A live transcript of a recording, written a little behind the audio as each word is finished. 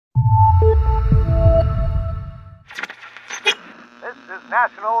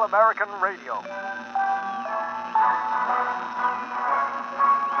National American Radio.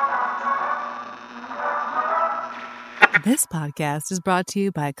 This podcast is brought to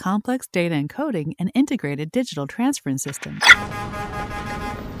you by Complex Data Encoding and Integrated Digital Transferring Systems.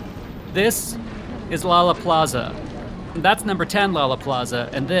 This is Lollaplaza. That's number 10 Lollaplaza,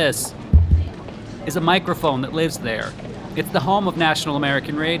 and this is a microphone that lives there. It's the home of National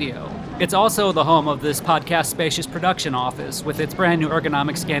American Radio. It's also the home of this podcast spacious production office with its brand new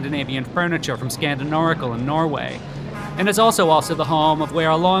ergonomic Scandinavian furniture from Scandinorical in Norway. And it's also the home of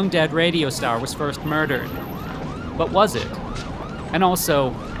where a long-dead radio star was first murdered. But was it? And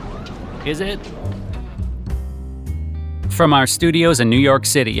also, is it? From our studios in New York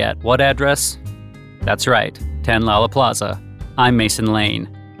City at what address? That's right, 10 Lollaplaza. I'm Mason Lane,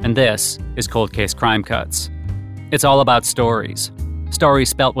 and this is Cold Case Crime Cuts. It's all about stories. Stories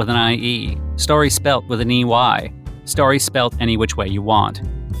spelt with an I-E. Stories spelt with an E-Y. Stories spelt any which way you want.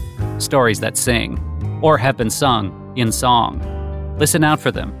 Stories that sing, or have been sung in song. Listen out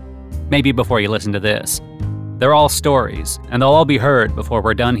for them, maybe before you listen to this. They're all stories, and they'll all be heard before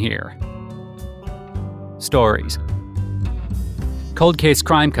we're done here. Stories. Cold Case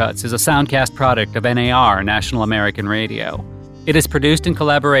Crime Cuts is a Soundcast product of NAR, National American Radio. It is produced in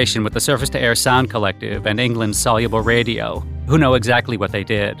collaboration with the Surface to Air Sound Collective and England's Soluble Radio, who know exactly what they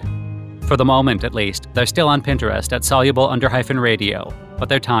did. For the moment, at least, they're still on Pinterest at Soluble_Radio, but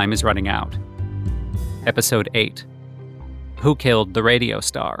their time is running out. Episode 8. Who Killed the Radio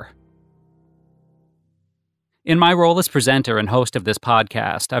Star? In my role as presenter and host of this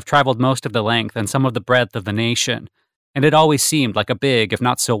podcast, I've traveled most of the length and some of the breadth of the nation, and it always seemed like a big, if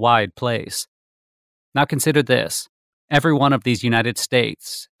not so wide, place. Now consider this. Every one of these United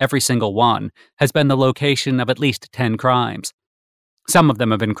States, every single one, has been the location of at least 10 crimes. Some of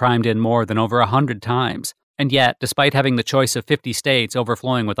them have been crimed in more than over 100 times, and yet, despite having the choice of 50 states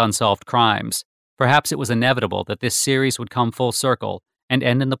overflowing with unsolved crimes, perhaps it was inevitable that this series would come full circle and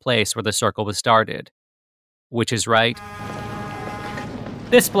end in the place where the circle was started. Which is right.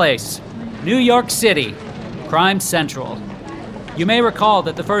 This place, New York City, Crime Central. You may recall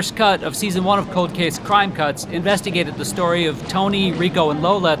that the first cut of Season 1 of Cold Case Crime Cuts investigated the story of Tony, Rico, and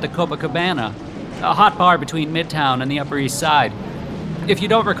Lola at the Copacabana, a hot bar between Midtown and the Upper East Side. If you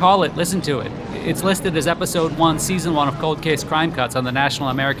don't recall it, listen to it. It's listed as Episode 1, Season 1 of Cold Case Crime Cuts on the National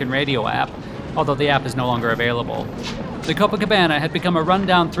American Radio app, although the app is no longer available. The Copacabana had become a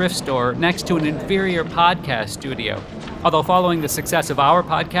rundown thrift store next to an inferior podcast studio. Although following the success of our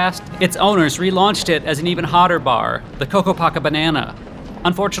podcast, its owners relaunched it as an even hotter bar, the Cocopacabana.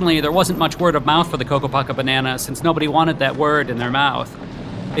 Unfortunately, there wasn't much word of mouth for the Cocopacabana since nobody wanted that word in their mouth.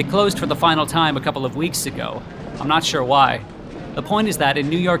 It closed for the final time a couple of weeks ago. I'm not sure why. The point is that in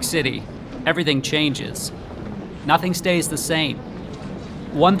New York City, everything changes. Nothing stays the same.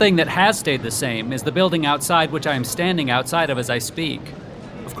 One thing that has stayed the same is the building outside which I am standing outside of as I speak.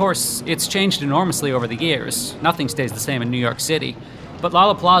 Of course, it's changed enormously over the years. Nothing stays the same in New York City. But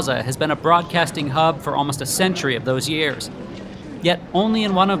Lollaplaza has been a broadcasting hub for almost a century of those years. Yet only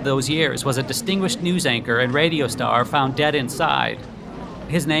in one of those years was a distinguished news anchor and radio star found dead inside.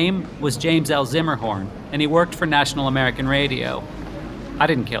 His name was James L. Zimmerhorn, and he worked for National American Radio. I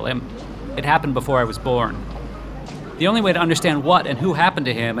didn't kill him. It happened before I was born. The only way to understand what and who happened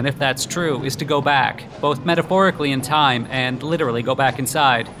to him, and if that's true, is to go back, both metaphorically in time and literally go back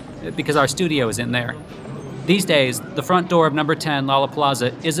inside, because our studio is in there. These days, the front door of number 10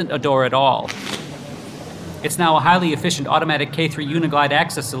 Lollaplaza isn't a door at all. It's now a highly efficient automatic K3 Uniglide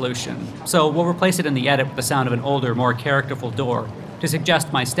access solution, so we'll replace it in the edit with the sound of an older, more characterful door, to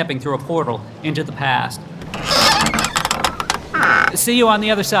suggest my stepping through a portal into the past. See you on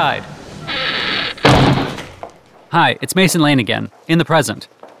the other side. Hi, it's Mason Lane again, in the present.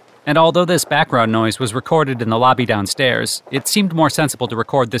 And although this background noise was recorded in the lobby downstairs, it seemed more sensible to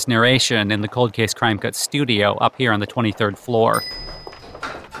record this narration in the Cold Case Crime Cuts studio up here on the 23rd floor.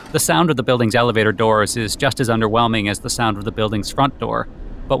 The sound of the building's elevator doors is just as underwhelming as the sound of the building's front door,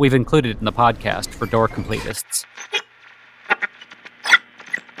 but we've included it in the podcast for door completists.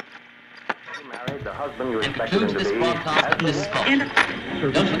 The husband you expected him to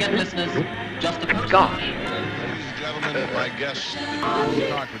be. Don't forget, listeners, just a Gosh. My guest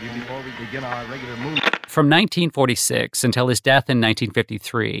talk with you before we begin our regular movie. From 1946 until his death in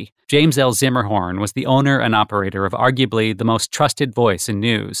 1953, James L. Zimmerhorn was the owner and operator of arguably the most trusted voice in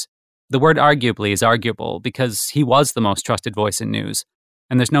news. The word arguably is arguable because he was the most trusted voice in news,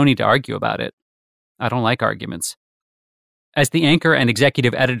 and there's no need to argue about it. I don't like arguments. As the anchor and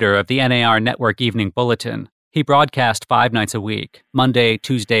executive editor of the NAR Network Evening Bulletin, He broadcast 5 nights a week, Monday,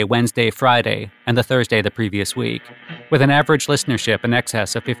 Tuesday, Wednesday, Friday, and the Thursday the previous week, with an average listenership in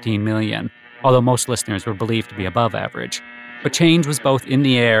excess of 15 million, although most listeners were believed to be above average. But change was both in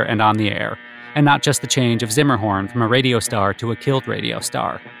the air and on the air, and not just the change of Zimmerhorn from a radio star to a killed radio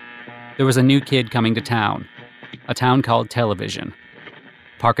star. There was a new kid coming to town, a town called television.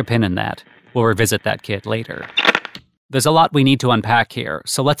 Park a pin in that. We'll revisit that kid later. There's a lot we need to unpack here,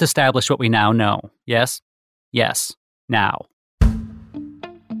 so let's establish what we now know, yes? Yes, now.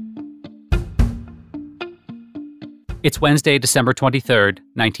 It's Wednesday, December 23rd,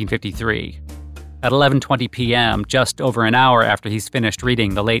 1953. At 11:20 p.m., just over an hour after he's finished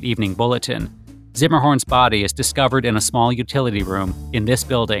reading the late evening bulletin, Zimmerhorn's body is discovered in a small utility room in this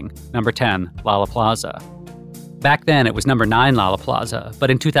building, number 10, Lala Plaza. Back then, it was number 9 Lala Plaza,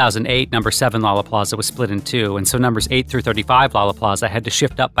 but in 2008, number 7 Lala Plaza was split in two, and so numbers 8 through 35 Lala Plaza had to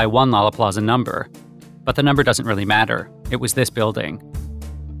shift up by 1 Lala Plaza number. But the number doesn't really matter. It was this building.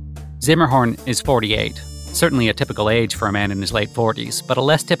 Zimmerhorn is 48, certainly a typical age for a man in his late 40s, but a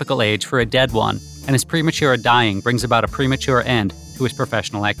less typical age for a dead one, and his premature dying brings about a premature end to his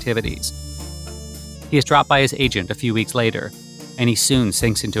professional activities. He is dropped by his agent a few weeks later, and he soon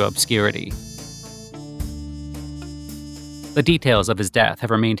sinks into obscurity. The details of his death have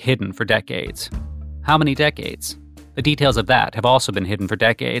remained hidden for decades. How many decades? The details of that have also been hidden for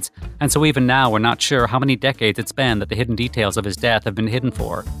decades, and so even now we're not sure how many decades it's been that the hidden details of his death have been hidden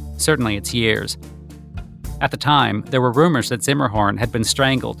for. Certainly it's years. At the time, there were rumors that Zimmerhorn had been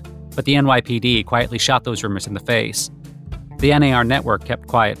strangled, but the NYPD quietly shot those rumors in the face. The NAR network kept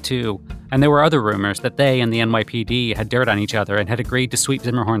quiet too, and there were other rumors that they and the NYPD had dirt on each other and had agreed to sweep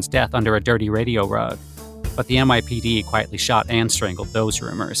Zimmerhorn's death under a dirty radio rug. But the NYPD quietly shot and strangled those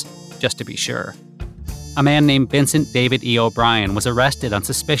rumors, just to be sure. A man named Vincent David E. O'Brien was arrested on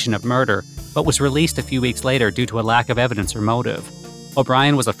suspicion of murder, but was released a few weeks later due to a lack of evidence or motive.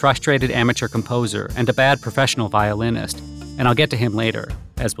 O'Brien was a frustrated amateur composer and a bad professional violinist, and I'll get to him later,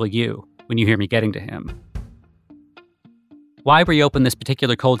 as will you, when you hear me getting to him. Why reopen this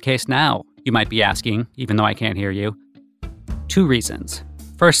particular cold case now, you might be asking, even though I can't hear you? 2 reasons.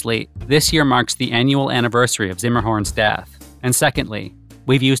 Firstly, this year marks the annual anniversary of Zimmerhorn's death, and secondly,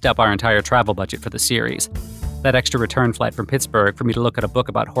 we've used up our entire travel budget for the series. That extra return flight from Pittsburgh for me to look at a book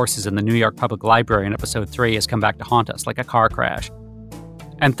about horses in the New York Public Library in episode 3 has come back to haunt us like a car crash.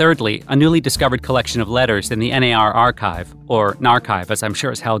 And thirdly, a newly discovered collection of letters in the NAR archive, or Narchive as I'm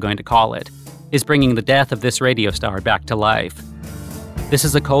sure as hell going to call it, is bringing the death of this radio star back to life. This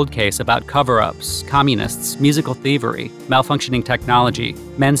is a cold case about cover-ups, communists, musical thievery, malfunctioning technology,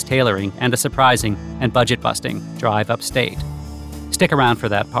 men's tailoring, and a surprising and budget-busting drive upstate. Stick around for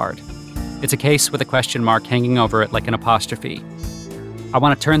that part. It's a case with a question mark hanging over it like an apostrophe. I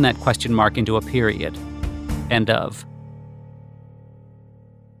want to turn that question mark into a period. End of.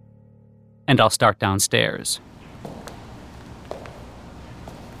 And I'll start downstairs.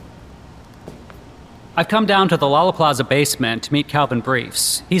 I've come down to the Lala Plaza basement to meet Calvin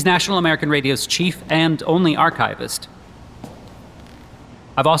Briefs. He's National American Radio's chief and only archivist.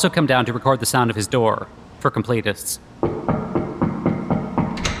 I've also come down to record the sound of his door, for completists.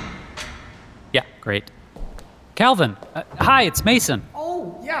 Yeah, great. Calvin, hi, it's Mason.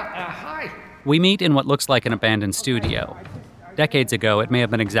 Oh, yeah, hi. We meet in what looks like an abandoned studio. Decades ago, it may have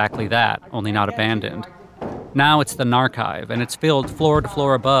been exactly that, only not abandoned. Now it's the Narchive, and it's filled floor to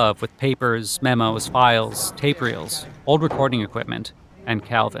floor above with papers, memos, files, tape reels, old recording equipment, and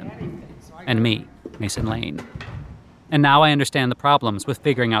Calvin. And me, Mason Lane. And now I understand the problems with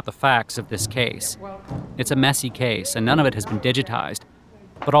figuring out the facts of this case. It's a messy case, and none of it has been digitized.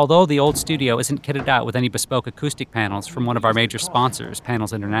 But although the old studio isn't kitted out with any bespoke acoustic panels from one of our major sponsors,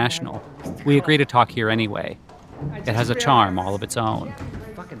 Panels International, we agree to talk here anyway. It has a charm all of its own.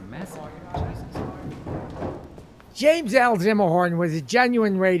 James L. Zimmerhorn was a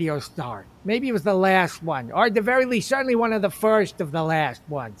genuine radio star. Maybe he was the last one, or at the very least, certainly one of the first of the last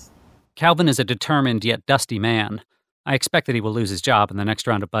ones. Calvin is a determined yet dusty man. I expect that he will lose his job in the next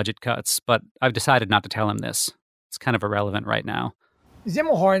round of budget cuts, but I've decided not to tell him this. It's kind of irrelevant right now.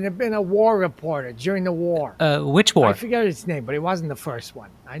 Zimmerhorn had been a war reporter during the war. Which war? I forget its name, but it wasn't the first one.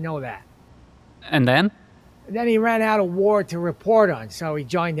 I know that. And then? Then he ran out of war to report on, so he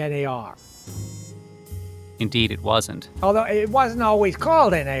joined NAR. Indeed, it wasn't. Although it wasn't always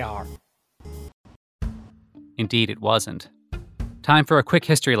called NAR. Indeed, it wasn't. Time for a quick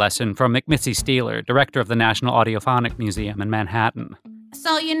history lesson from McMissy Steeler, director of the National Audiophonic Museum in Manhattan.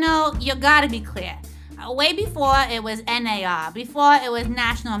 So, you gotta be clear. Way before it was NAR, before it was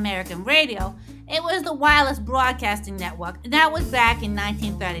National American Radio, it was the Wireless Broadcasting Network. That was back in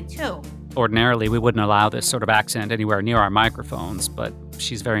 1932. Ordinarily, we wouldn't allow this sort of accent anywhere near our microphones, but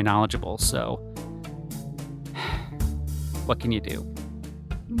she's very knowledgeable, so what can you do?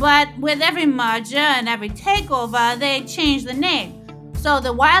 But with every merger and every takeover, they changed the name. So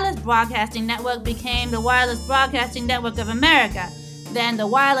the Wireless Broadcasting Network became the Wireless Broadcasting Network of America, then the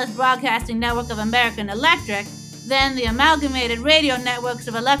Wireless Broadcasting Network of American Electric, then the Amalgamated Radio Networks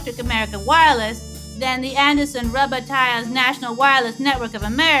of Electric American Wireless, then the Anderson Rubber Tires National Wireless Network of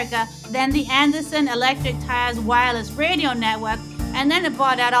America, then the Anderson Electric Tires Wireless Radio Network, and then it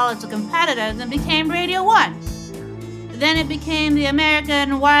bought out all its competitors and became Radio One. Then it became the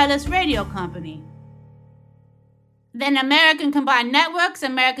American Wireless Radio Company. Then American Combined Networks,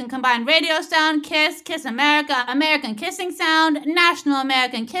 American Combined Radio Sound, KISS, KISS America, American Kissing Sound, National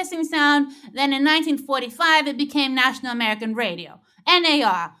American Kissing Sound. Then in 1945, it became National American Radio,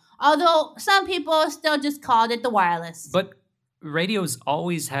 NAR, although some people still just called it the wireless. But radios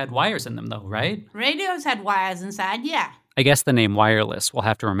always had wires in them, though, right? Radios had wires inside, yeah. I guess the name wireless will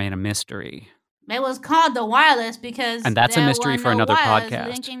have to remain a mystery. It was called the wireless because And that's a there mystery were for no another wires podcast.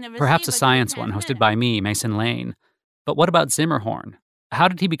 linking the Perhaps a receiver to science the one hosted transmitter. by me, Mason Lane. But what about Zimmerhorn? How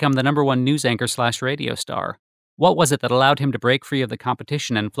did he become the #1 news anchor / radio star? What was it that allowed him to break free of the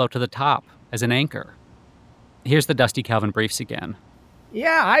competition and float to the top as an anchor? Here's the Dusty Calvin briefs again.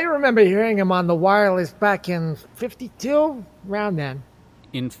 Yeah, I remember hearing him on the wireless back in 52, around then.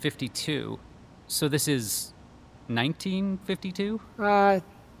 In 52. So this is 1952?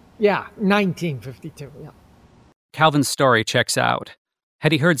 Yeah, 1952, yeah. Calvin's story checks out.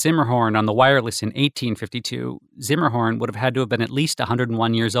 Had he heard Zimmerhorn on the wireless in 1852, Zimmerhorn would have had to have been at least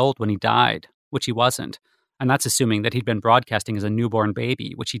 101 years old when he died, which he wasn't. And that's assuming that he'd been broadcasting as a newborn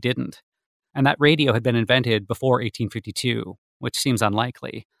baby, which he didn't. And that radio had been invented before 1852, which seems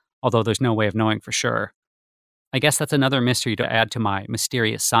unlikely, although there's no way of knowing for sure. I guess that's another mystery to add to my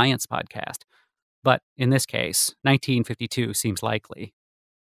Mysterious Science podcast. But in this case, 1952 seems likely.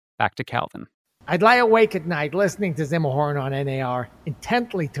 Back to Calvin. I'd lie awake at night listening to Zimmerhorn on NAR,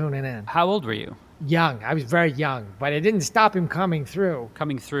 intently tuning in. How old were you? Young. I was very young, but it didn't stop him coming through.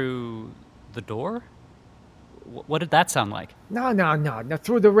 Coming through the door? What did that sound like? No,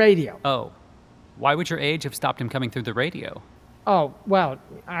 through the radio. Oh. Why would your age have stopped him coming through the radio? Oh, well,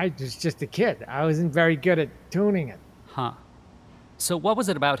 I was just a kid. I wasn't very good at tuning it. Huh. So what was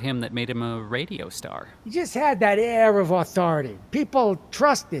it about him that made him a radio star? He just had that air of authority. People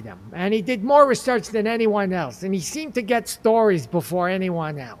trusted him, and he did more research than anyone else, and he seemed to get stories before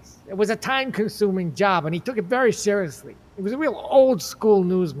anyone else. It was a time-consuming job, and he took it very seriously. He was a real old-school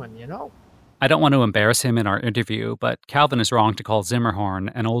newsman, you know? I don't want to embarrass him in our interview, but Calvin is wrong to call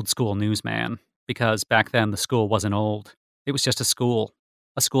Zimmerhorn an old-school newsman, because back then the school wasn't old. It was just a school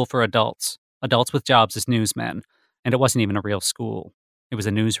for adults with jobs as newsmen, and it wasn't even a real school. It was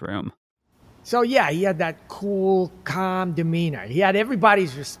a newsroom. So yeah, he had that cool, calm demeanor. He had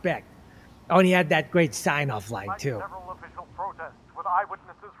everybody's respect. Oh, and he had that great sign-off line, too. Several official protests with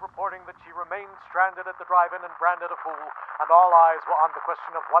eyewitnesses reporting that she remained stranded at the drive-in and branded a fool, and all eyes were on the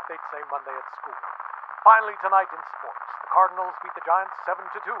question of what they'd say Monday at school. Finally tonight in sports, the Cardinals beat the Giants 7-2,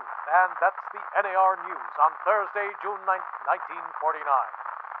 and that's the NAR News on Thursday, June 9th, 1949.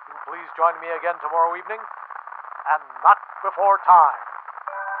 Do please join me again tomorrow evening, and not before time.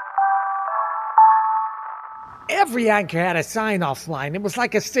 Every anchor had a sign-off line. It was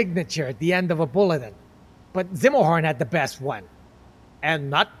like a signature at the end of a bulletin. But Zimmerhorn had the best one. And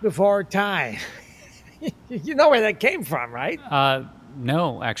not before time. You know where that came from, right?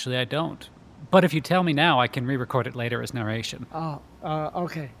 No, actually I don't. But if you tell me now, I can re-record it later as narration.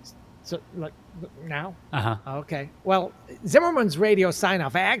 Okay. So, like, now? Uh-huh. Okay. Well, Zimmerman's radio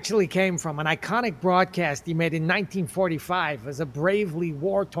sign-off actually came from an iconic broadcast he made in 1945 as a bravely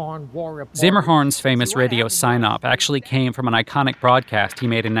war-torn war reporter. Zimmerhorn's famous radio sign-off actually came from an iconic broadcast he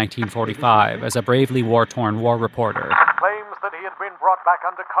made in 1945 as a bravely war-torn war reporter. Claims that he had been brought back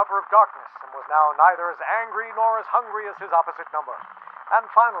under cover of darkness and was now neither as angry nor as hungry as his opposite number. And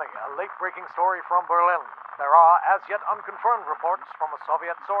finally, a late-breaking story from Berlin. There are as yet unconfirmed reports from a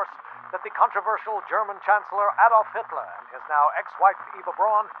Soviet source that the controversial German Chancellor Adolf Hitler and his now ex-wife Eva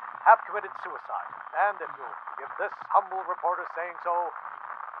Braun have committed suicide. And if you'll forgive this humble reporter saying so,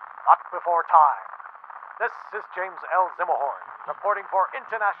 not before time. This is James L. Zimmerhorn, reporting for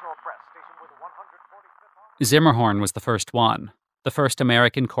International Press, station with 145th... Zimmerhorn was the first one, the first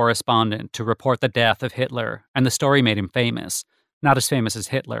American correspondent to report the death of Hitler, and the story made him famous. Not as famous as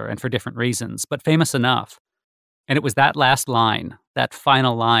Hitler, and for different reasons, but famous enough. And it was that last line, that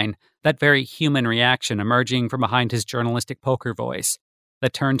final line, that very human reaction emerging from behind his journalistic poker voice,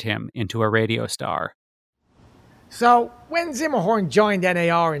 that turned him into a radio star. So when Zimmerhorn joined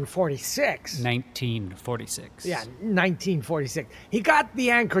NAR in 46... 1946. Yeah, 1946. He got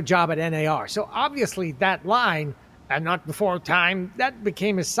the anchor job at NAR. So obviously that line, and not before time, that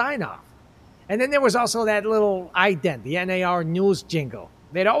became his sign-off. And then there was also that little ident, the NAR news jingle.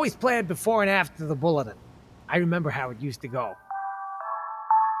 They'd always play it before and after the bulletin. I remember how it used to go.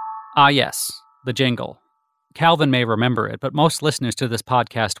 Ah, yes, the jingle. Calvin may remember it, but most listeners to this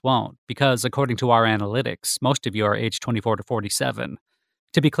podcast won't, because according to our analytics, most of you are aged 24 to 47.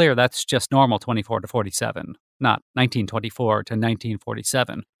 To be clear, that's just normal 24 to 47, not 1924 to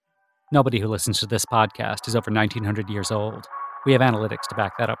 1947. Nobody who listens to this podcast is over 1900 years old. We have analytics to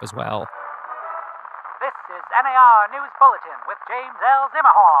back that up as well. This is NAR News Bulletin with James L.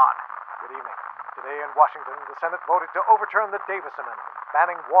 Zimmerhorn. Good evening. Today in Washington, the Senate voted to overturn the Davis Amendment,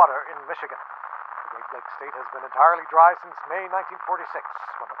 banning water in Michigan. The Great Lakes state has been entirely dry since May 1946,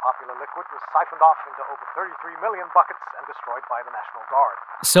 when the popular liquid was siphoned off into over 33 million buckets and destroyed by the National Guard.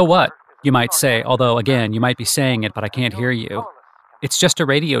 So what, you might say, although again, you might be saying it, but I can't hear you. It's just a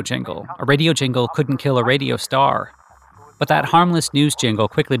radio jingle. A radio jingle couldn't kill a radio star. But that harmless news jingle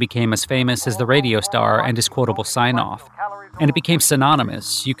quickly became as famous as the radio star and his quotable sign-off. And it became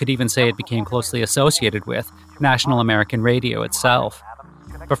synonymous, you could even say it became closely associated with, National American Radio itself.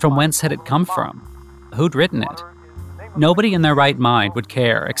 But from whence had it come from? Who'd written it? Nobody in their right mind would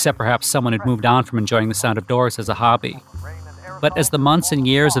care, except perhaps someone who'd moved on from enjoying the sound of doors as a hobby. But as the months and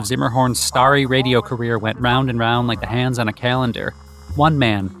years of Zimmerhorn's starry radio career went round and round like the hands on a calendar, one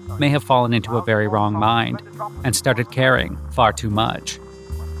man may have fallen into a very wrong mind and started caring far too much.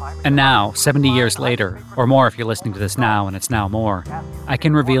 And now, 70 years later, or more if you're listening to this now and it's now more, I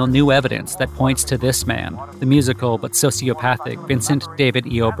can reveal new evidence that points to this man, the musical but sociopathic Vincent David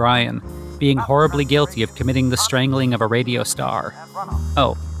E. O'Brien, being horribly guilty of committing the strangling of a radio star.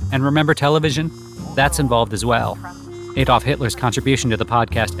 Oh, and remember television? That's involved as well. Adolf Hitler's contribution to the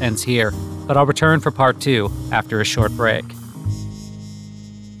podcast ends here, but I'll return for part 2 after a short break.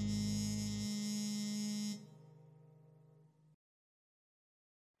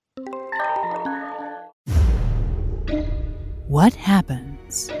 What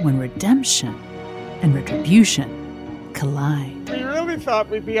happens when redemption and retribution collide? We really thought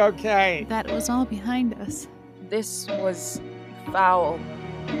we'd be okay. That was all behind us. This was foul.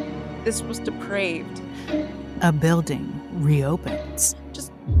 This was depraved. A building reopens.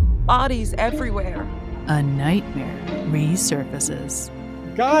 Just bodies everywhere. A nightmare resurfaces.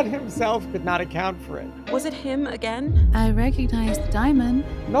 God himself could not account for it. Was it him again? I recognized the diamond.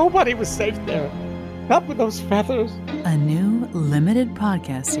 Nobody was safe there. Not with those feathers. A new limited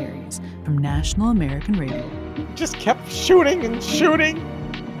podcast series from National American Radio. Just kept shooting and shooting.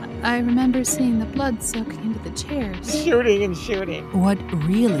 I remember seeing the blood soak into the chairs. Shooting and shooting. What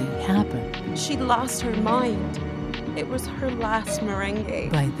really happened She lost her mind. It was her last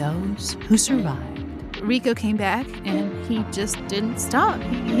merengue. by those who survived. Rico came back and he just didn't stop.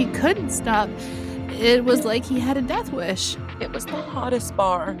 He couldn't stop. It was like he had a death wish. It was the hottest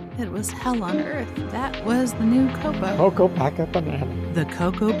bar. It was hell on earth. That was the new Copa. Cocoa Paca Banana. The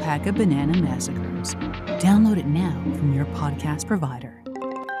Cocoa Paca Banana Massacres. Download it now from your podcast provider.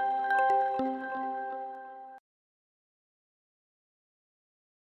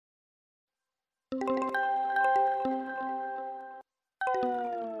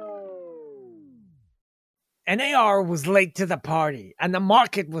 NAR was late to the party, and the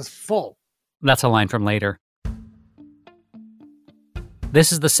market was full. That's a line from later.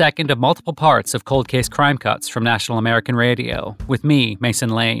 This is the second of multiple parts of Cold Case Crime Cuts from National American Radio, with me, Mason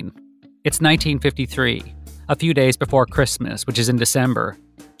Lane. It's 1953, a few days before Christmas, which is in December.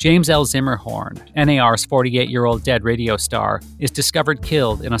 James L. Zimmerhorn, NAR's 48-year-old dead radio star, is discovered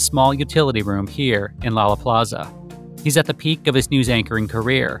killed in a small utility room here in Lala Plaza. He's at the peak of his news anchoring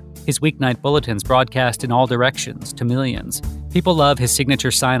career. His weeknight bulletins broadcast in all directions to millions. People love his signature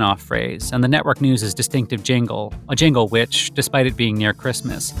sign-off phrase and the network news' distinctive jingle, a jingle which, despite it being near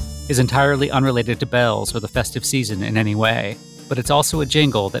Christmas, is entirely unrelated to bells or the festive season in any way. But it's also a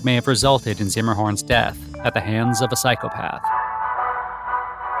jingle that may have resulted in Zimmerhorn's death at the hands of a psychopath.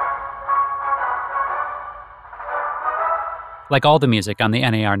 Like all the music on the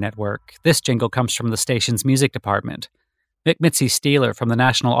NAR network, this jingle comes from the station's music department. Mick Mitzi-Steeler from the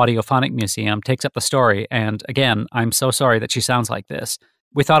National Audiophonic Museum takes up the story, and again, I'm so sorry that she sounds like this.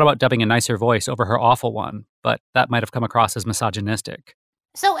 We thought about dubbing a nicer voice over her awful one, but that might have come across as misogynistic.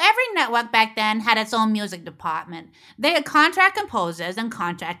 So every network back then had its own music department. They had contract composers and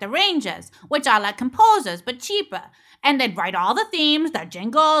contract arrangers, which are like composers but cheaper. And they'd write all the themes, their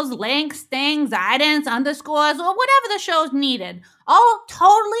jingles, links, things, idents, underscores, or whatever the shows needed. All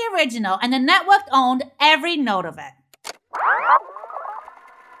totally original, and the network owned every note of it.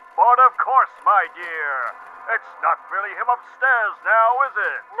 But of course, my dear. It's not really him upstairs now, is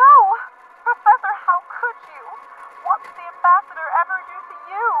it? No! Professor, how could you? What did the ambassador ever do to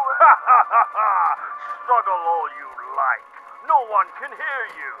you? Ha ha ha ha! Struggle all you like. No one can hear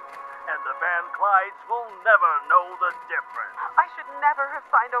you. And the Van Clydes will never know the difference. I should never have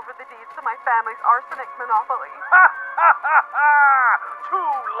signed over the deeds to my family's arsenic monopoly. Ha ha ha ha!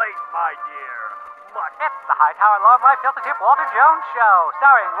 Too late, my dear. Much. It's the High Tower Long Life Filter Tip Walter Jones Show,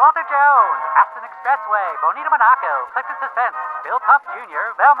 starring Walter Jones, Aston Expressway, Bonita Monaco, Clifton Suspense, Bill Puff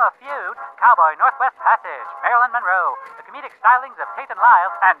Jr., Velma Feud, Cowboy Northwest Passage, Marilyn Monroe, the comedic stylings of Tate and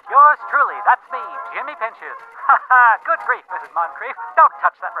Lyle, and yours truly, that's me, Jimmy Pinches. Ha ha! Good grief, Mrs. Moncrief. Don't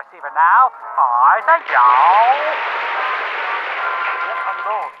touch that receiver now. I say yow! Yet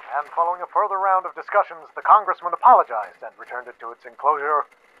unknown, and following a further round of discussions, the congressman apologized and returned it to its enclosure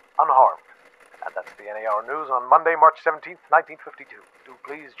unharmed. And that's the NAR News on Monday, March 17th, 1952. Do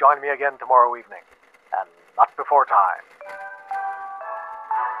please join me again tomorrow evening, and not before time.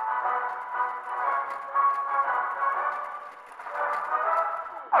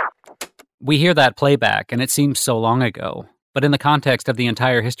 We hear that playback, and it seems so long ago. But in the context of the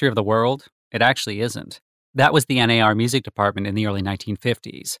entire history of the world, it actually isn't. That was the NAR music department in the early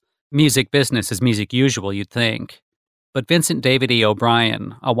 1950s. Music business is music usual, you'd think. But Vincent David E.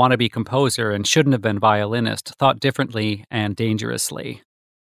 O'Brien, a wannabe composer and shouldn't have been violinist, thought differently and dangerously.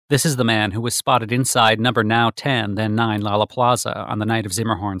 This is the man who was spotted inside number now 10, then 9 Lala Plaza on the night of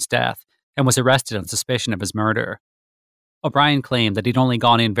Zimmerhorn's death, and was arrested on suspicion of his murder. O'Brien claimed that he'd only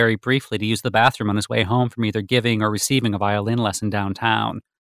gone in very briefly to use the bathroom on his way home from either giving or receiving a violin lesson downtown.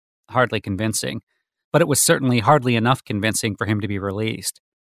 Hardly convincing, but it was certainly hardly enough convincing for him to be released.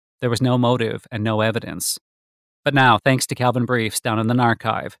 There was no motive and no evidence. But now, thanks to Calvin Briefs down in the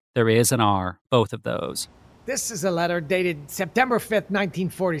archive, there is and are both of those. This is a letter dated September 5th,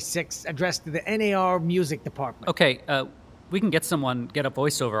 1946, addressed to the NAR Music Department. Okay, we can get a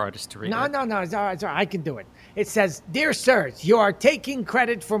voiceover artist to read it. No, it's all right, I can do it. It says, Dear Sirs, you are taking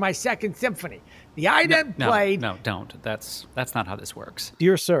credit for my second symphony. The ident played... No, don't. That's not how this works.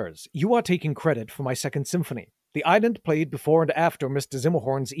 Dear Sirs, you are taking credit for my second symphony. The ident played before and after Mr.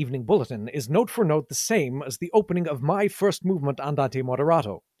 Zimmerhorn's evening bulletin is note for note the same as the opening of my first movement Andante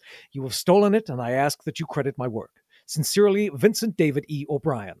Moderato. You have stolen it, and I ask that you credit my work. Sincerely, Vincent David E.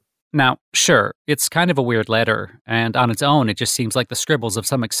 O'Brien. Now, sure, it's kind of a weird letter, and on its own it just seems like the scribbles of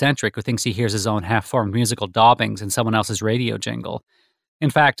some eccentric who thinks he hears his own half-formed musical daubings in someone else's radio jingle.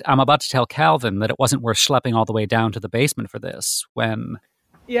 In fact, I'm about to tell Calvin that it wasn't worth schlepping all the way down to the basement for this, when...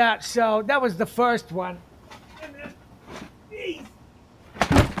 Yeah, so that was the first one.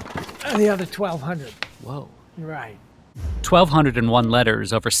 And the other 1,200. Whoa. Right. 1,201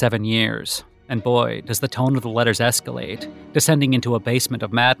 letters over 7 years. And boy, does the tone of the letters escalate, descending into a basement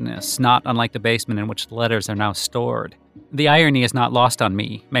of madness, not unlike the basement in which the letters are now stored. The irony is not lost on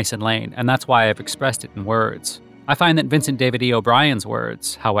me, Mason Lane, and that's why I've expressed it in words. I find that Vincent David E. O'Brien's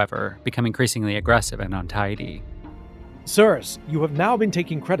words, however, become increasingly aggressive and untidy. Sirs, you have now been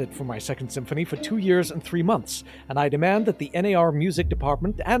taking credit for my second symphony for 2 years and 3 months, and I demand that the NAR Music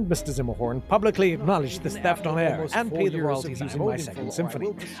Department and Mr. Zimmerhorn publicly acknowledge this theft on air and pay the royalties using my second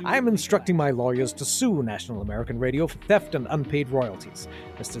symphony. I am instructing my lawyers to sue National American Radio for theft and unpaid royalties.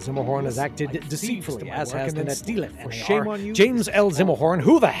 Mr. Zimmerhorn has acted deceitfully, as has the steal for shame on you. James L. Zimmerhorn,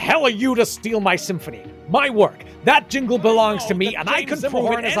 who the hell are you to steal my symphony? My work. That jingle belongs to me, and I can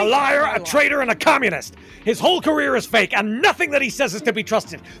prove it as a liar, a traitor, and a communist. His whole career is fake, and nothing that he says is to be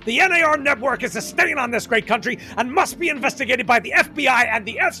trusted. The NAR network is a stain on this great country and must be investigated by the FBI and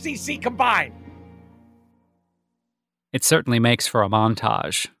the FCC combined. It certainly makes for a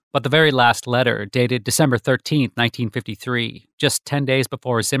montage. But the very last letter, dated December 13th, 1953, just 10 days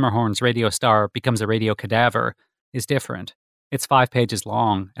before Zimmerhorn's radio star becomes a radio cadaver, is different. It's 5 pages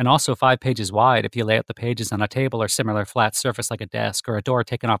long, and also 5 pages wide if you lay out the pages on a table or similar flat surface like a desk or a door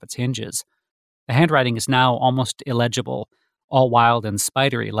taken off its hinges. The handwriting is now almost illegible, all wild and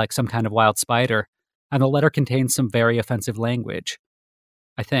spidery like some kind of wild spider, and the letter contains some very offensive language.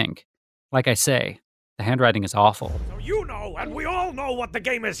 I think. Like I say, the handwriting is awful. So you know know, and we all know what the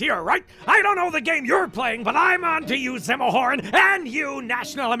game is here, right? I don't know the game you're playing, but I'm on to you, Zimmerhorn, and you,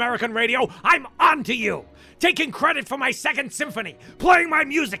 National American Radio. I'm on to you. Taking credit for my second symphony, playing my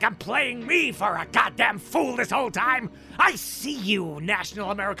music, and playing me for a goddamn fool this whole time. I see you,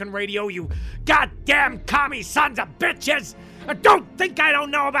 National American Radio, you goddamn commie sons of bitches. Don't think I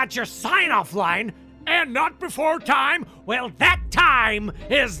don't know about your sign-off line. And not before time? Well, that time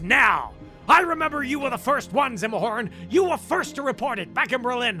is now. I remember you were the first one, Zimmerhorn. You were first to report it back in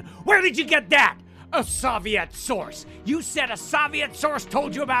Berlin. Where did you get that? A Soviet source. You said a Soviet source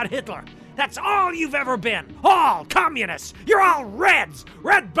told you about Hitler. That's all you've ever been. All communists. You're all Reds.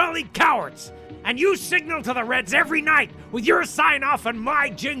 Red-bellied cowards. And you signal to the Reds every night with your sign-off and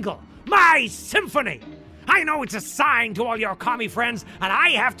my jingle. My symphony. I know it's a sign to all your commie friends, and I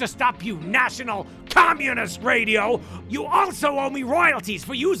have to stop you, National Communist Radio. You also owe me royalties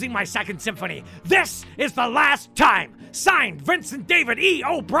for using my second symphony. This is the last time. Signed, Vincent David E.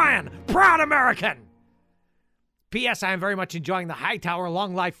 O'Brien, proud American. P.S. I am very much enjoying the Hightower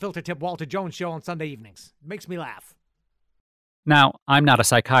Long Life Filter Tip Walter Jones show on Sunday evenings. It makes me laugh. Now, I'm not a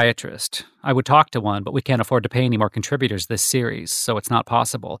psychiatrist. I would talk to one, but we can't afford to pay any more contributors this series, so it's not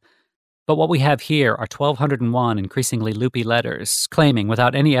possible. But what we have here are 1,201 increasingly loopy letters claiming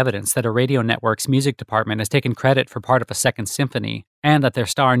without any evidence that a radio network's music department has taken credit for part of a second symphony and that their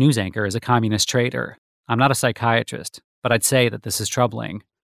star news anchor is a communist traitor. I'm not a psychiatrist, but I'd say that this is troubling.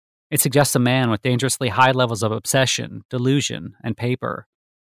 It suggests a man with dangerously high levels of obsession, delusion, and paper.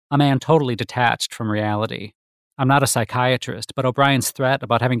 A man totally detached from reality. I'm not a psychiatrist, but O'Brien's threat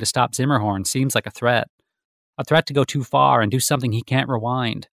about having to stop Zimmerhorn seems like a threat. A threat to go too far and do something he can't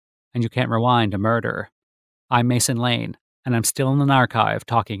rewind. And you can't rewind a murder. I'm Mason Lane, and I'm still in an archive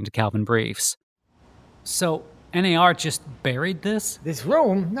talking to Calvin Briefs. So, NAR just buried this? This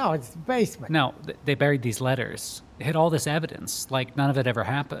room? No, it's the basement. No, they buried these letters. They hid all this evidence, like none of it ever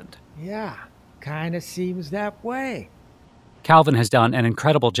happened. Yeah, kinda seems that way. Calvin has done an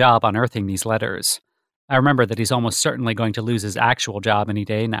incredible job unearthing these letters. I remember that he's almost certainly going to lose his actual job any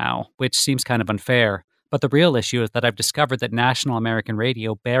day now, which seems kind of unfair. But the real issue is that I've discovered that National American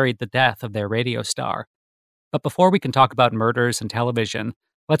Radio buried the death of their radio star. But before we can talk about murders and television,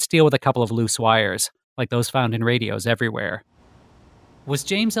 let's deal with a couple of loose wires, like those found in radios everywhere. Was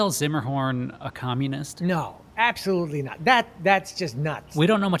James L. Zimmerhorn a communist? No, absolutely not. That's just nuts. We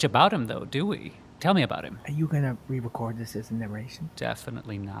don't know much about him, though, do we? Tell me about him. Are you going to re-record this as a narration?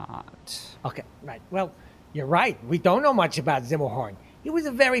 Definitely not. Okay, right. Well, you're right. We don't know much about Zimmerhorn. He was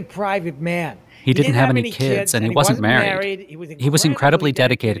a very private man. He didn't have any kids, and he wasn't married. He was incredibly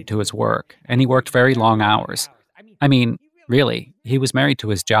dedicated to his work, and he worked very long hours. I mean, really, he was married to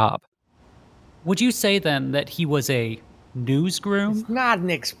his job. Would you say, then, that he was a newsgroom? It's not an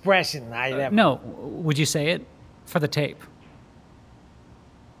expression I'd ever... No, would you say it? For the tape.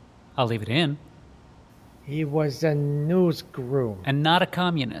 I'll leave it in. He was a newsgroom. And not a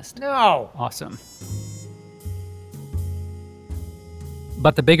communist? No. Awesome.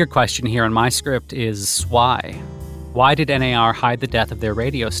 But the bigger question here in my script is why? Why did NAR hide the death of their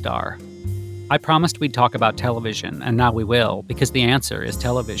radio star? I promised we'd talk about television, and now we will, because the answer is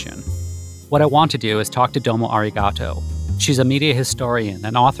television. What I want to do is talk to Domo Arigato. She's a media historian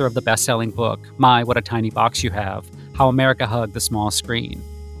and author of the best-selling book, My, What a Tiny Box You Have, How America Hugged the Small Screen.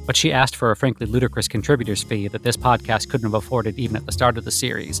 But she asked for a frankly ludicrous contributor's fee that this podcast couldn't have afforded even at the start of the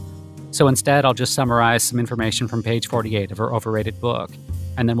series. So instead, I'll just summarize some information from page 48 of her overrated book,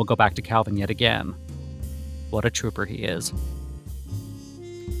 and then we'll go back to Calvin yet again. What a trooper he is.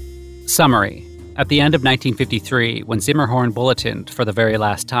 Summary. At the end of 1953, when Zimmerhorn bulletined for the very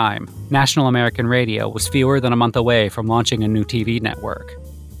last time, National American Radio was fewer than a month away from launching a new TV network.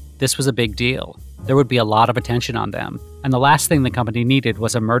 This was a big deal. There would be a lot of attention on them, and the last thing the company needed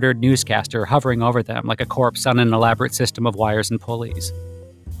was a murdered newscaster hovering over them like a corpse on an elaborate system of wires and pulleys.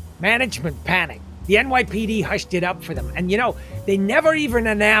 Management panicked. The NYPD hushed it up for them. And they never even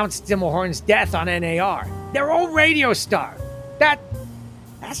announced Zimmerhorn's death on NAR. Their own radio star.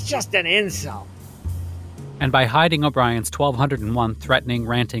 That's just an insult. And by hiding O'Brien's 1,201 threatening,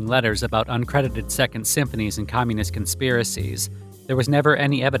 ranting letters about uncredited second symphonies and communist conspiracies, there was never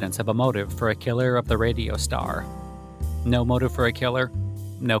any evidence of a motive for a killer of the radio star. No motive for a killer,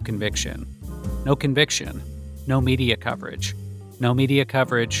 no conviction. No conviction, no media coverage. No media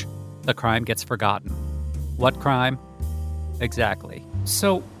coverage, the crime gets forgotten. What crime? Exactly.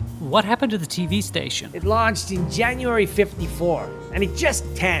 So, what happened to the TV station? It launched in January '54, and it just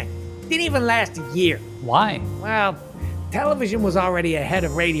tanked. Didn't even last a year. Why? Well, television was already ahead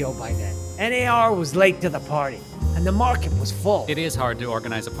of radio by then. NAR was late to the party, and the market was full. It is hard to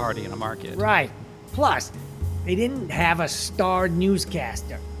organize a party in a market. Right. Plus, They didn't have a star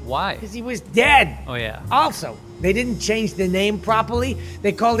newscaster. Why? Because he was dead. Oh, yeah. Also, they didn't change the name properly.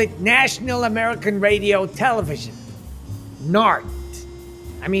 They called it National American Radio Television. NART.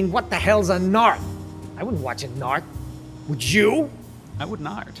 I mean, what the hell's a NART? I wouldn't watch a NART. Would you? I would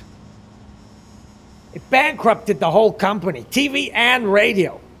not. It bankrupted the whole company, TV and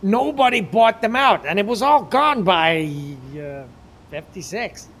radio. Nobody bought them out, and it was all gone by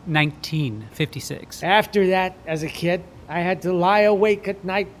 56. 1956. After that, as a kid, I had to lie awake at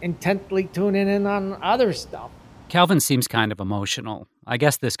night intently tuning in on other stuff. Calvin seems kind of emotional. I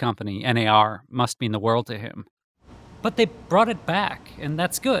guess this company, NAR, must mean the world to him. But they brought it back, and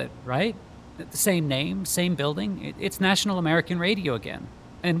that's good, right? The same name, same building. It's National American Radio again.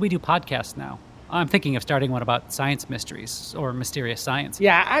 And we do podcasts now. I'm thinking of starting one about science mysteries or mysterious science.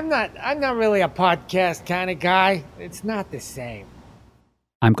 Yeah, I'm not really a podcast kind of guy. It's not the same.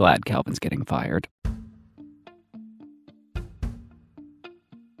 I'm glad Calvin's getting fired.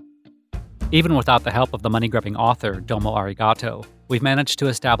 Even without the help of the money-grubbing author, Domo Arigato, we've managed to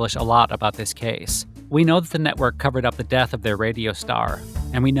establish a lot about this case. We know that the network covered up the death of their radio star,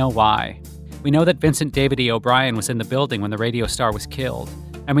 and we know why. We know that Vincent David E. O'Brien was in the building when the radio star was killed,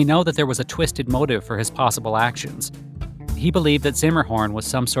 and we know that there was a twisted motive for his possible actions. He believed that Zimmerhorn was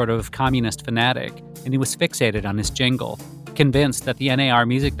some sort of communist fanatic, and he was fixated on his jingle, convinced that the NAR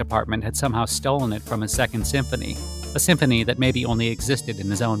music department had somehow stolen it from his Second Symphony, a symphony that maybe only existed in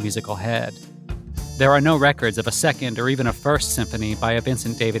his own musical head. There are no records of a second or even a first symphony by a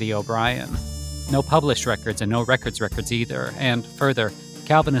Vincent David E. O'Brien. No published records and no records either, and further,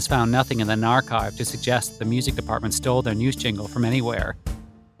 Calvin has found nothing in the archive to suggest that the music department stole their news jingle from anywhere.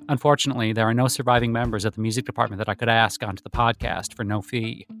 Unfortunately, there are no surviving members of the music department that I could ask onto the podcast for no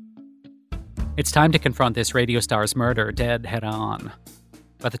fee. It's time to confront this radio star's murder dead head-on.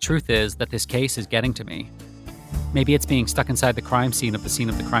 But the truth is that this case is getting to me. Maybe it's being stuck inside the crime scene of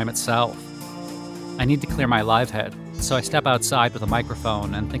the crime itself. I need to clear my live head, so I step outside with a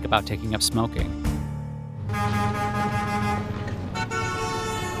microphone and think about taking up smoking.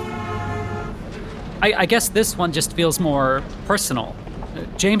 I guess this one just feels more personal.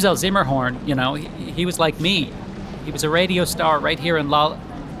 James L. Zimmerhorn, he was like me. He was a radio star right here in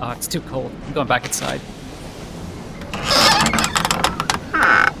Oh, it's too cold. I'm going back inside.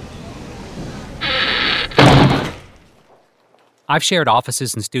 I've shared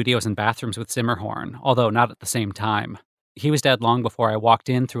offices and studios and bathrooms with Zimmerhorn, although not at the same time. He was dead long before I walked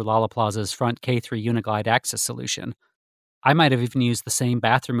in through Lollaplaza's front K3 Uniglide access solution. I might have even used the same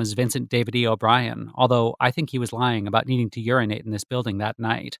bathroom as Vincent David E. O'Brien, although I think he was lying about needing to urinate in this building that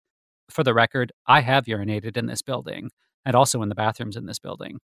night. For the record, I have urinated in this building, and also in the bathrooms in this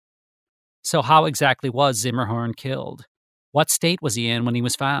building. So how exactly was Zimmerhorn killed? What state was he in when he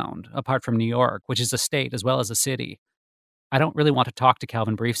was found, apart from New York, which is a state as well as a city? I don't really want to talk to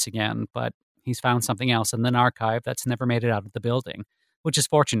Calvin Briefs again, but he's found something else in the archive that's never made it out of the building, which is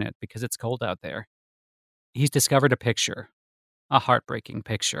fortunate because it's cold out there. He's discovered a picture. A heartbreaking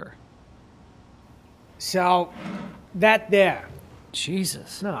picture. So, that there.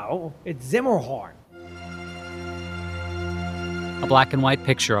 Jesus. No, it's Zimmerhorn. A black and white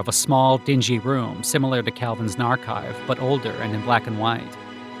picture of a small, dingy room, similar to Calvin's archive, but older and in black and white.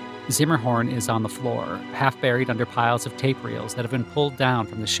 Zimmerhorn is on the floor, half buried under piles of tape reels that have been pulled down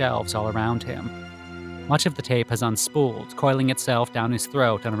from the shelves all around him. Much of the tape has unspooled, coiling itself down his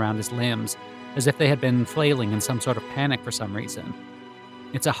throat and around his limbs, as if they had been flailing in some sort of panic for some reason.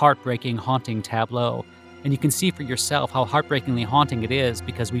 It's a heartbreaking, haunting tableau, and you can see for yourself how heartbreakingly haunting it is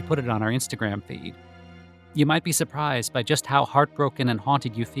because we put it on our Instagram feed. You might be surprised by just how heartbroken and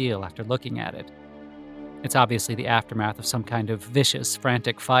haunted you feel after looking at it. It's obviously the aftermath of some kind of vicious,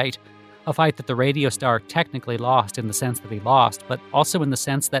 frantic fight, a fight that the radio star technically lost in the sense that he lost, but also in the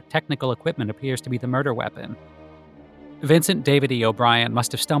sense that technical equipment appears to be the murder weapon. Vincent David E. O'Brien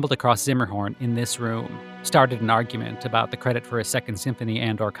must have stumbled across Zimmerhorn in this room, started an argument about the credit for his Second Symphony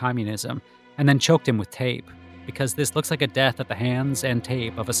and/or communism, and then choked him with tape, because this looks like a death at the hands and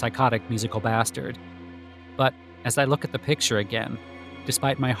tape of a psychotic musical bastard. But as I look at the picture again,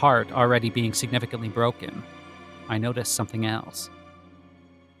 despite my heart already being significantly broken, I notice something else.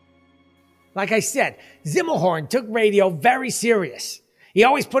 Like I said, Zimmerhorn took radio very serious. He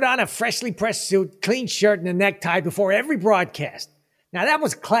always put on a freshly pressed suit, clean shirt, and a necktie before every broadcast. Now, that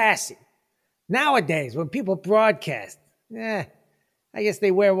was classy. Nowadays, when people broadcast, I guess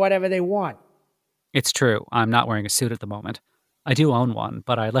they wear whatever they want. It's true. I'm not wearing a suit at the moment. I do own one,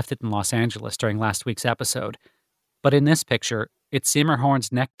 but I left it in Los Angeles during last week's episode. But in this picture, it's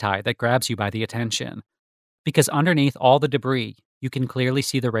Zimmerhorn's necktie that grabs you by the attention. Because underneath all the debris, You can clearly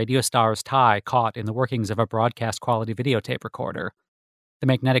see the radio star's tie caught in the workings of a broadcast-quality videotape recorder. The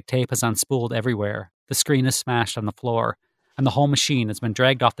magnetic tape is unspooled everywhere, the screen is smashed on the floor, and the whole machine has been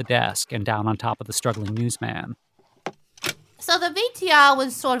dragged off the desk and down on top of the struggling newsman. So the VTR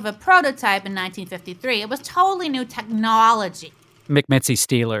was sort of a prototype in 1953. It was totally new technology. McMitzi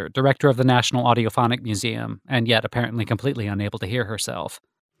Steeler, director of the National Audiophonic Museum, and yet apparently completely unable to hear herself.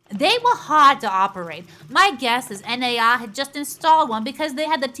 They were hard to operate. My guess is NAR had just installed one because they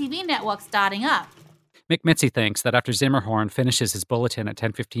had the TV network starting up. McMitzi thinks that after Zimmerhorn finishes his bulletin at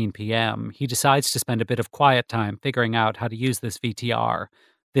 10:15 p.m., he decides to spend a bit of quiet time figuring out how to use this VTR,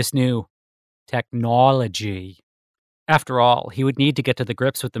 this new technology. After all, he would need to get to the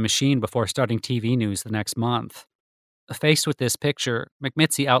grips with the machine before starting TV news the next month. Faced with this picture,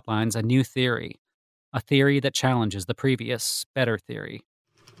 McMitzi outlines a new theory, a theory that challenges the previous, better theory.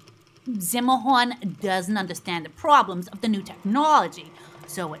 Zimmerhorn doesn't understand the problems of the new technology,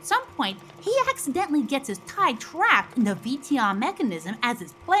 so at some point, he accidentally gets his tie trapped in the VTR mechanism as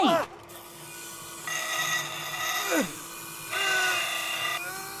it's playing.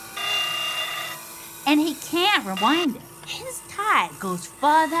 And he can't rewind it. His tie goes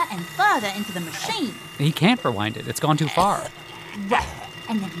further and further into the machine. He can't rewind it. It's gone too far. Right.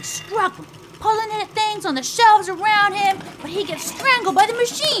 And then he's struggling, pulling at things on the shelves around him, but he gets strangled by the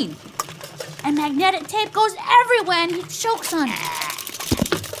machine. And magnetic tape goes everywhere and he chokes on it.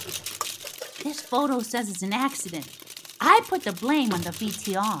 This photo says it's an accident. I put the blame on the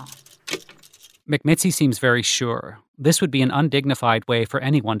VTR. McMitzi seems very sure. This would be an undignified way for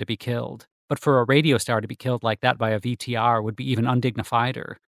anyone to be killed. But for a radio star to be killed like that by a VTR would be even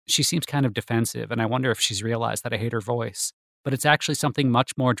undignifieder. She seems kind of defensive, and I wonder if she's realized that I hate her voice. But it's actually something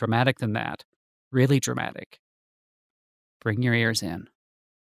much more dramatic than that. Really dramatic. Bring your ears in.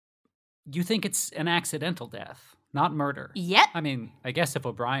 You think it's an accidental death, not murder? Yep. I mean, I guess if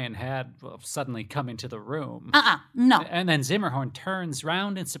O'Brien had suddenly come into the room... no. And then Zimmerhorn turns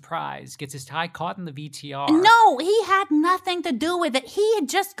round in surprise, gets his tie caught in the VTR. No, he had nothing to do with it. He had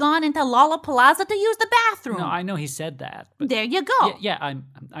just gone into Lollapalooza to use the bathroom. No, I know he said that. But there you go.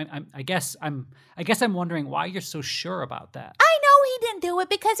 I guess I'm wondering why you're so sure about that. I know he didn't do it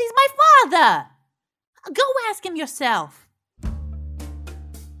because he's my father. Go ask him yourself.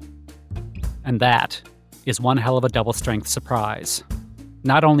 And that is one hell of a double-strength surprise.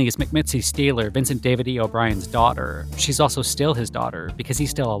 Not only is McMitzi Steeler Vincent David E. O'Brien's daughter, she's also still his daughter because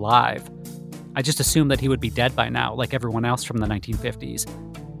he's still alive. I just assumed that he would be dead by now, like everyone else from the 1950s.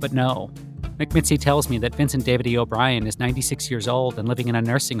 But no. McMitzi tells me that Vincent David E. O'Brien is 96 years old and living in a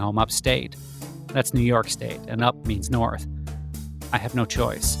nursing home upstate. That's New York State, and up means north. I have no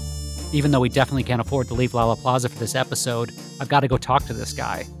choice. Even though we definitely can't afford to leave Lollapalooza for this episode, I've got to go talk to this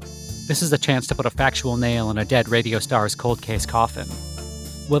guy. This is a chance to put a factual nail in a dead radio star's cold case coffin.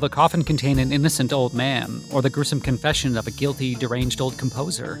 Will the coffin contain an innocent old man, or the gruesome confession of a guilty, deranged old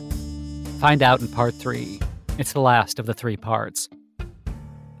composer? Find out in part 3. It's the last of the 3 parts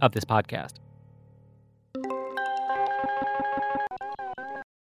of this podcast.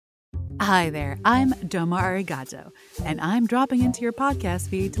 Hi there, I'm Doma Arigato, and I'm dropping into your podcast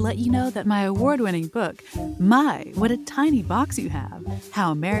feed to let you know that my award-winning book, My, What a Tiny Box You Have,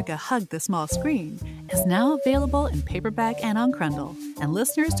 How America Hugged the Small Screen, is now available in paperback and on Krundle, and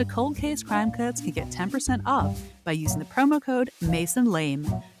listeners to Cold Case Crime Cuts can get 10% off by using the promo code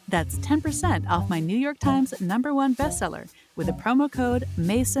MASONLAME. That's 10% off my New York Times #1 bestseller with the promo code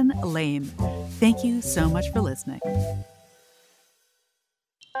MASONLAME. Thank you so much for listening.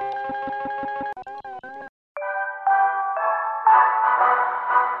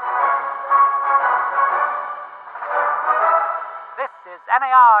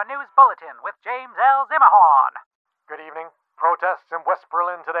 NAR News Bulletin with James L. Zimmerhorn. Good evening. Protests in West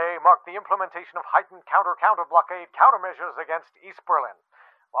Berlin today mark the implementation of heightened counter-blockade countermeasures against East Berlin.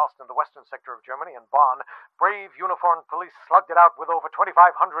 Whilst in the western sector of Germany and Bonn, brave uniformed police slugged it out with over 2,500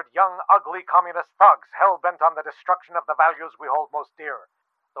 young, ugly communist thugs hell-bent on the destruction of the values we hold most dear.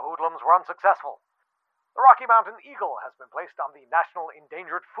 The hoodlums were unsuccessful. The Rocky Mountain eagle has been placed on the National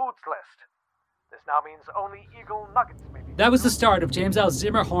Endangered Foods list. This now means only eagle nuggets may be... That was the start of James L.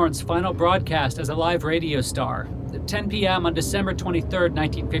 Zimmerhorn's final broadcast as a live radio star, at 10 p.m. on December 23rd,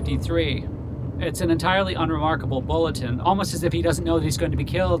 1953. It's an entirely unremarkable bulletin, almost as if he doesn't know that he's going to be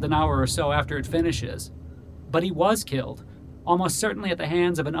killed an hour or so after it finishes. But he was killed, almost certainly at the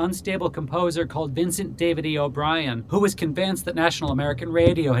hands of an unstable composer called Vincent David E. O'Brien, who was convinced that National American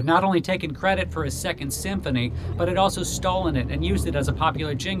Radio had not only taken credit for his Second Symphony, but had also stolen it and used it as a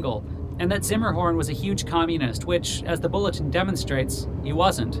popular jingle, and that Zimmerhorn was a huge communist, which, as the bulletin demonstrates, he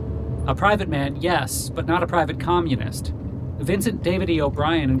wasn't. A private man, yes, but not a private communist. Vincent David E.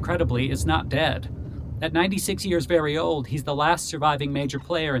 O'Brien, incredibly, is not dead. At 96 years very old, he's the last surviving major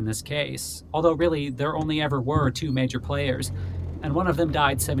player in this case, although really there only ever were 2 major players, and one of them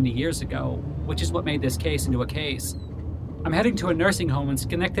died 70 years ago, which is what made this case into a case. I'm heading to a nursing home in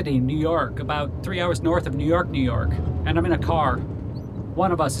Schenectady, New York, about 3 hours north of New York, and I'm in a car.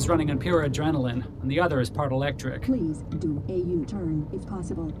 One of us is running on pure adrenaline, and the other is part electric. Please do a U-turn if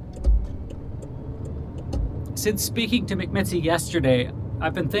possible. Since speaking to McMitzy yesterday,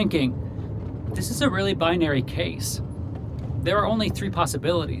 I've been thinking, this is a really binary case. There are only 3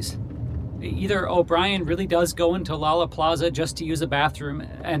 possibilities. Either O'Brien really does go into Lala Plaza just to use a bathroom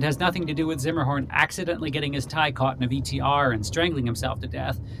and has nothing to do with Zimmerhorn accidentally getting his tie caught in a VTR and strangling himself to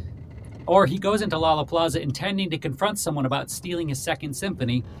death, or he goes into Lala Plaza intending to confront someone about stealing his second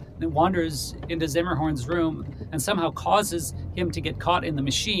symphony and wanders into Zimmerhorn's room and somehow causes him to get caught in the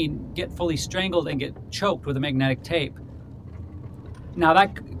machine, get fully strangled, and get choked with a magnetic tape. Now,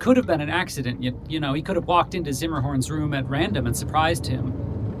 that could have been an accident. You know, he could have walked into Zimmerhorn's room at random and surprised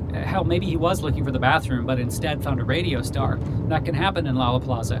him. Hell, maybe he was looking for the bathroom, but instead found a radio star. That can happen in Lala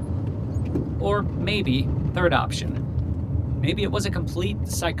Plaza. Or maybe, third option, maybe it was a complete,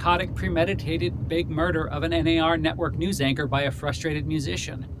 psychotic, premeditated big murder of an NAR network news anchor by a frustrated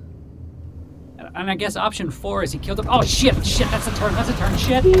musician. And I guess option 4 is he killed him. Oh, shit, that's a turn,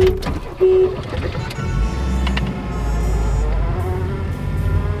 shit.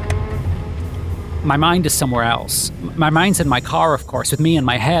 My mind is somewhere else. My mind's in my car, of course, with me in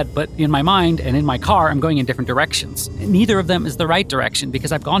my head, but in my mind and in my car, I'm going in different directions. Neither of them is the right direction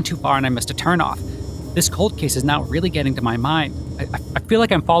because I've gone too far and I missed a turnoff. This cold case is now really getting to my mind. I feel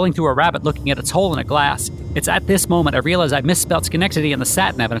like I'm falling through a rabbit looking at its hole in a glass. It's at this moment I realize I've misspelled Schenectady in the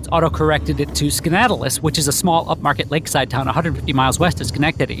sat-nav and it's auto-corrected it to Skenatalus, which is a small upmarket lakeside town 150 miles west of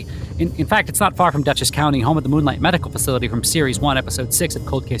Schenectady. In fact, it's not far from Dutchess County, home of the Moonlight Medical Facility from Series 1, Episode 6 of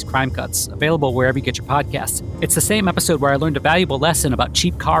Cold Case Crime Cuts, available wherever you get your podcasts. It's the same episode where I learned a valuable lesson about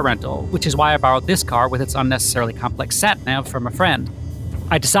cheap car rental, which is why I borrowed this car with its unnecessarily complex sat-nav from a friend.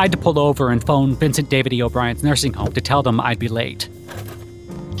 I decide to pull over and phone Vincent David E. O'Brien's nursing home to tell them I'd be late.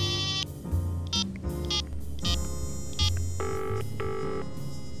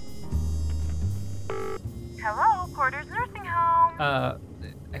 Hello, Porter's Nursing Home.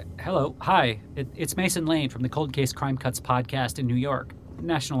 Hello. Hi. It's Mason Lane from the Cold Case Crime Cuts podcast in New York,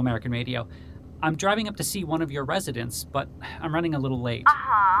 National American Radio. I'm driving up to see one of your residents, but I'm running a little late.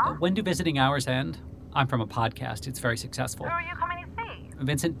 When do visiting hours end? I'm from a podcast. It's very successful. Who are you coming to see?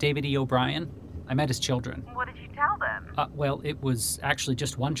 Vincent David E. O'Brien. I met his children. What did you tell them? Well, it was actually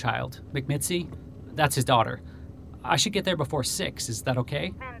just one child. McMitzy. That's his daughter. I should get there before 6. Is that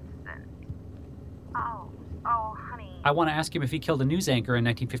okay? Vincent. Oh, honey. I want to ask him if he killed a news anchor in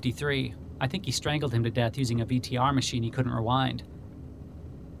 1953. I think he strangled him to death using a VTR machine he couldn't rewind.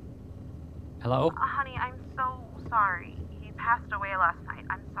 Hello? Honey, I'm so sorry. He passed away last night.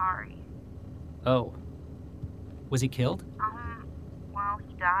 I'm sorry. Oh. Was he killed? Well,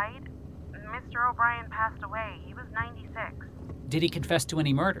 he died. Mr. O'Brien passed away. He was 96. Did he confess to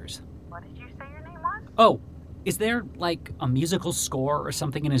any murders? What did you say your name was? Oh, is there, like, a musical score or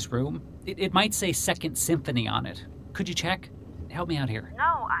something in his room? It might say Second Symphony on it. Could you check? Help me out here.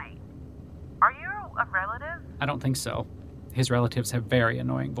 No, Are you a relative? I don't think so. His relatives have very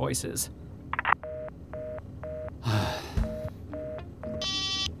annoying voices.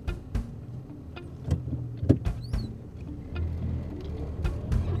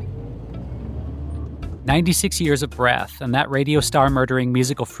 96 years of breath, and that radio star murdering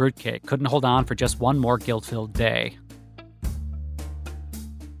musical fruitcake couldn't hold on for just one more guilt-filled day.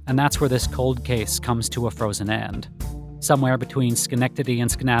 And that's where this cold case comes to a frozen end. Somewhere between Schenectady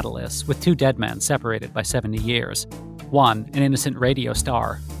and Skenatalus, with 2 dead men separated by 70 years. One, an innocent radio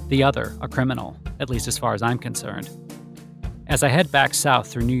star. The other, a criminal, at least as far as I'm concerned. As I head back south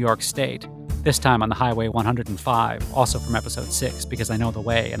through New York State, this time on the Highway 105, also from Episode 6, because I know the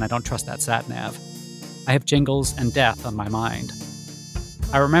way and I don't trust that sat-nav, I have jingles and death on my mind.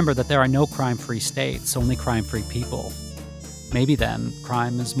 I remember that there are no crime-free states, only crime-free people. Maybe then,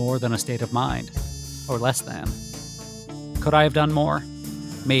 crime is more than a state of mind. Or less than. Could I have done more?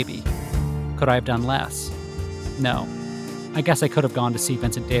 Maybe. Could I have done less? No. I guess I could have gone to see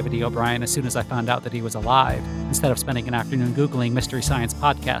Vincent David E. O'Brien as soon as I found out that he was alive, instead of spending an afternoon Googling Mystery Science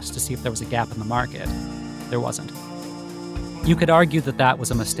podcasts to see if there was a gap in the market. There wasn't. You could argue that that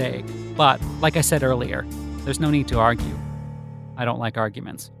was a mistake, but, like I said earlier, there's no need to argue. I don't like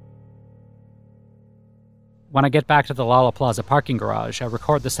arguments. When I get back to the Lala Plaza parking garage, I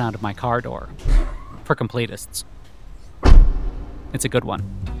record the sound of my car door. For completists. It's a good one.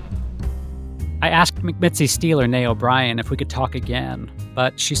 I asked McMitzy Steeler Nay O'Brien if we could talk again,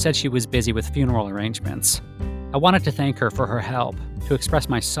 but she said she was busy with funeral arrangements. I wanted to thank her for her help, to express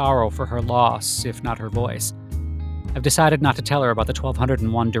my sorrow for her loss, if not her voice. I've decided not to tell her about the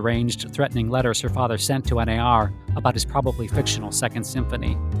 1201 deranged, threatening letters her father sent to NAR about his probably fictional Second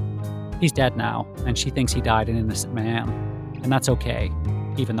Symphony. He's dead now, and she thinks he died an innocent man. And that's okay,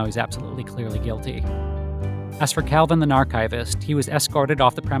 even though he's absolutely clearly guilty. As for Calvin the archivist, he was escorted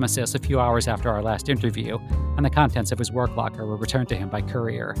off the premises a few hours after our last interview, and the contents of his work locker were returned to him by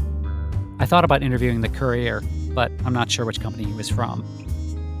courier. I thought about interviewing the courier, but I'm not sure which company he was from.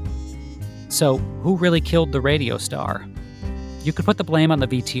 So, who really killed the radio star? You could put the blame on the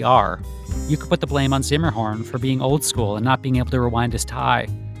VTR. You could put the blame on Zimmerhorn for being old school and not being able to rewind his tie.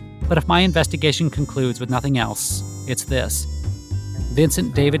 But if my investigation concludes with nothing else, it's this.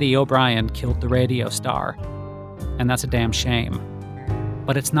 Vincent David E. O'Brien killed the radio star. And that's a damn shame.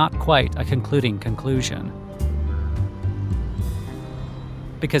 But it's not quite a concluding conclusion.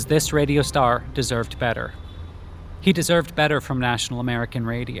 Because this radio star deserved better. He deserved better from National American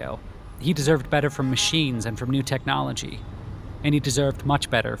Radio. He deserved better from machines and from new technology. And he deserved much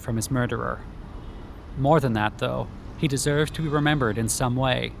better from his murderer. More than that, though, he deserves to be remembered in some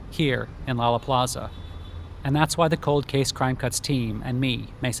way, here in Lollaplaza. And that's why the Cold Case Crime Cuts team and me,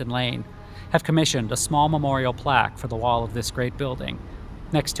 Mason Lane, have commissioned a small memorial plaque for the wall of this great building,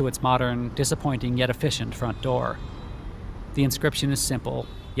 next to its modern, disappointing yet efficient front door. The inscription is simple,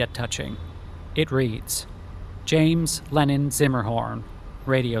 yet touching. It reads, James Lennon Zimmerhorn,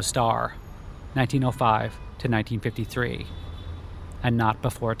 Radio Star, 1905 to 1953, and not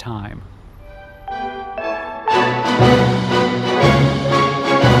before time.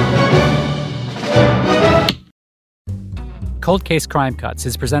 Cold Case Crime Cuts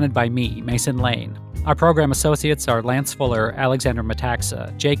is presented by me, Mason Lane. Our program associates are Lance Fuller, Alexander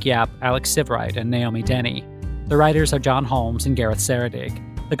Metaxa, Jake Yap, Alex Sivright, and Naomi Denny. The writers are John Holmes and Gareth Saradig.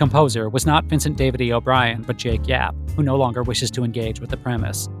 The composer was not Vincent David E. O'Brien, but Jake Yap, who no longer wishes to engage with the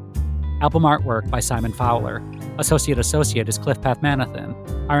premise. Album artwork by Simon Fowler. Associate is Cliff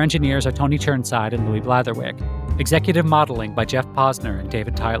Pathmanathan. Our engineers are Tony Churnside and Louis Blatherwick. Executive modeling by Jeff Posner and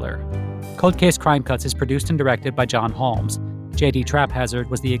David Tyler. Cold Case Crime Cuts is produced and directed by John Holmes. J.D. Traphazard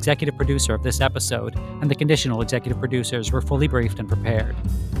was the executive producer of this episode, and the conditional executive producers were fully briefed and prepared.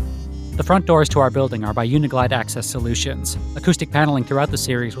 The front doors to our building are by Uniglide Access Solutions. Acoustic paneling throughout the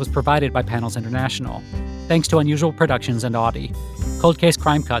series was provided by Panels International. Thanks to Unusual Productions and Audi. Cold Case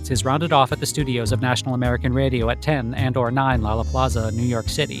Crime Cuts is rounded off at the studios of National American Radio at 10 and or 9 Lollaplaza, New York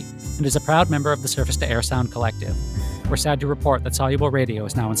City, and is a proud member of the Surface to Air Sound Collective. We're sad to report that Soluble Radio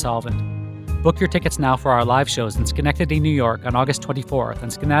is now insolvent. Book your tickets now for our live shows in Schenectady, New York on August 24th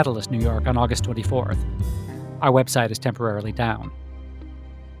and Skaneateles, New York on August 24th. Our website is temporarily down.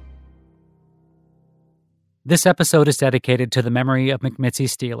 This episode is dedicated to the memory of McMitzy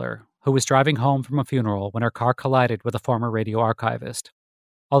Steeler, who was driving home from a funeral when her car collided with a former radio archivist.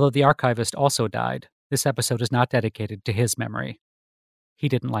 Although the archivist also died, this episode is not dedicated to his memory. He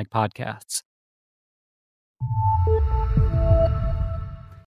didn't like podcasts.